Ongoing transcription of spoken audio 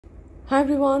Hi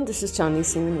everyone, this is Chandni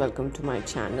Singh and welcome to my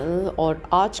channel. और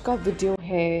आज का video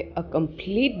है a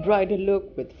complete bridal look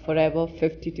with Forever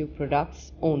 52 products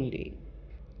only.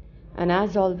 And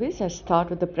as always, I start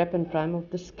with the prep and prime of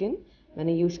the skin.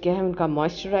 मैंने use किया है उनका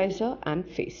moisturizer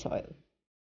and face oil.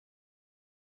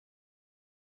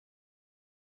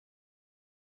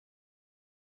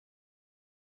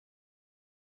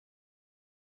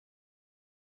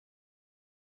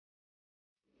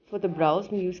 For the brows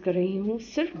मैं use कर रही हूँ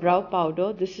सिर्फ brow powder.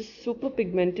 This is super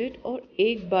pigmented और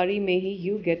एक बारी में ही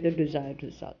you get the desired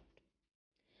result.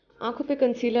 आंखों पे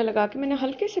कंसीलर लगा के मैंने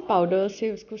हल्के से पाउडर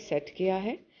से उसको सेट किया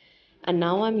है. And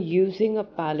now I'm using a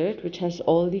palette which has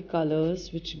all the colors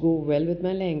which go well with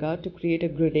my lehenga to create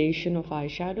a gradation of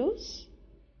eyeshadows.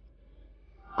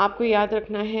 आपको याद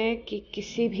रखना है कि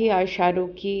किसी भी आई शेडो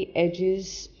की एजेस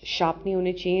शार्प नहीं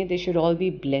होने चाहिए. They should all B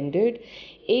blended.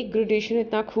 एक ग्रेडेशन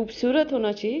इतना खूबसूरत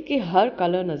होना चाहिए कि हर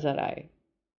कलर नज़र आए.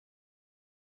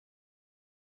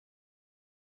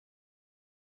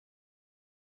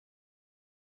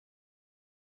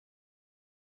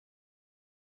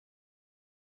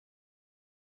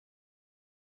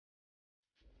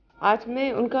 आज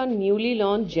मैं उनका न्यूली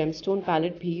लॉन्च जेमस्टोन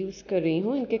पैलेट भी यूज़ कर रही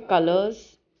हूँ. इनके कलर्स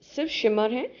सिर्फ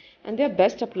शिमर हैं and they are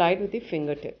best applied with the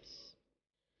finger tips.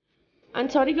 And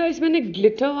sorry guys, मैंने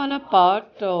ग्लिटर वाला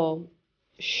पार्ट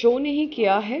शो नहीं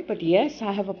किया है, but yes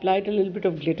I have applied a little bit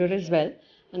of glitter as well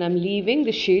and I am leaving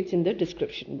the shades in the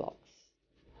description box.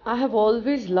 I have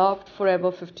always loved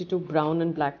Forever 52 brown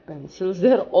and black pencils.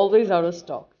 They're always out of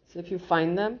stock. So if you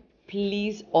find them,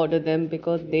 please order them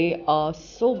because they are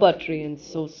so buttery and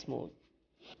so smooth.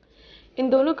 इन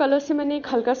दोनों colour से मैंने एक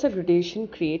हल्का सा gradation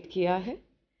create किया है.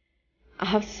 I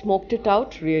have smoked it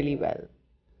out really well.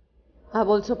 I have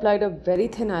also applied a very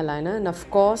thin eyeliner and of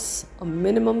course a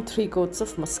minimum 3 coats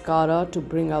of mascara to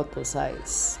bring out those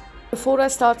eyes. Before I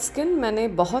start skin, मैंने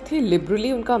बहुत ही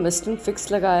liberally उनका mist and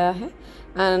fix लगाया है.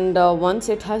 And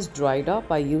once it has dried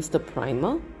up, I use the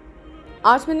primer.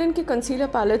 आज मैंने इनके concealer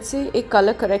palette से एक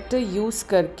कलर करेक्टर यूज़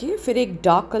करके फिर एक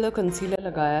डार्क कलर कंसीलर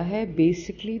लगाया है.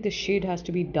 Basically the shade has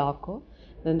to be darker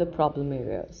then the problem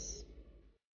areas.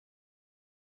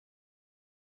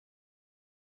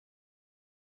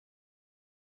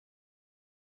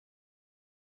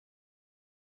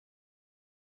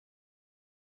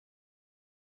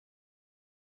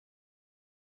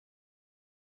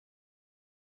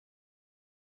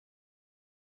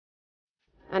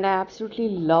 And I absolutely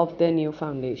love their new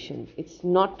foundation. It's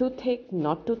not too thick,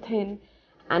 not too thin,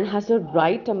 and has the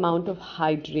right amount of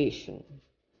hydration.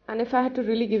 And if I had to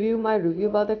really give you my review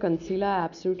about the concealer, I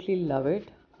absolutely love it.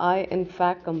 I in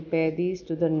fact compare these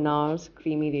to the NARS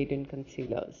Creamy Radiant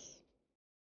Concealers.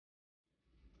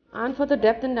 And for the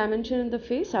depth and dimension in the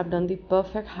face, I've done the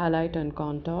perfect highlight and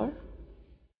contour.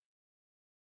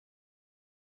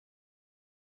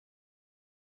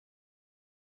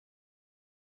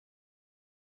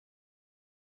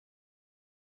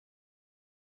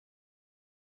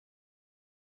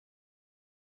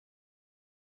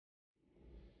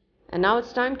 And now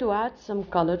it's time to add some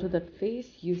color to that face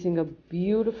using a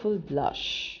beautiful blush.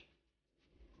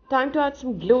 Time to add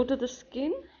some glow to the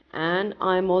skin, and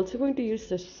I'm also going to use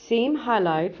the same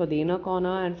highlight for the inner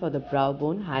corner and for the brow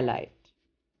bone highlight.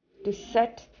 To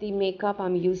set the makeup,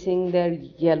 I'm using their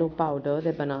yellow powder,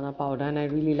 their banana powder, and I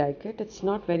really like it. It's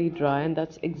not very dry, and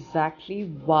that's exactly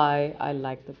why I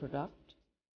like the product.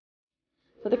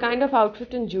 For the kind of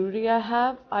outfit and jewelry I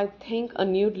have, I think a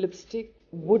nude lipstick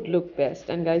would look best.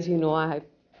 And guys, you know I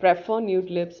prefer nude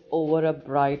lips over a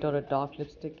bright or a dark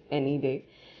lipstick any day.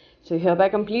 So hereby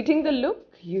completing the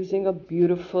look using a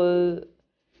beautiful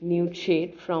nude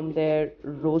shade from their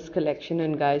Rose collection.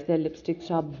 And guys, their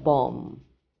lipsticks are bomb.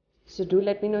 So do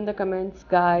let me know in the comments,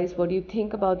 guys, what do you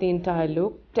think about the entire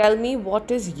look. Tell me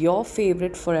what is your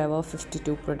favorite Forever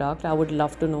 52 product. I would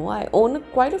love to know. I own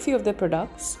quite a few of their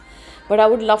products, but I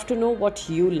would love to know what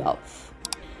you love.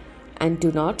 And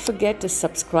do not forget to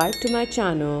subscribe to my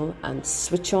channel and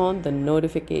switch on the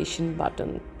notification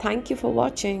button. Thank you for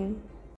watching.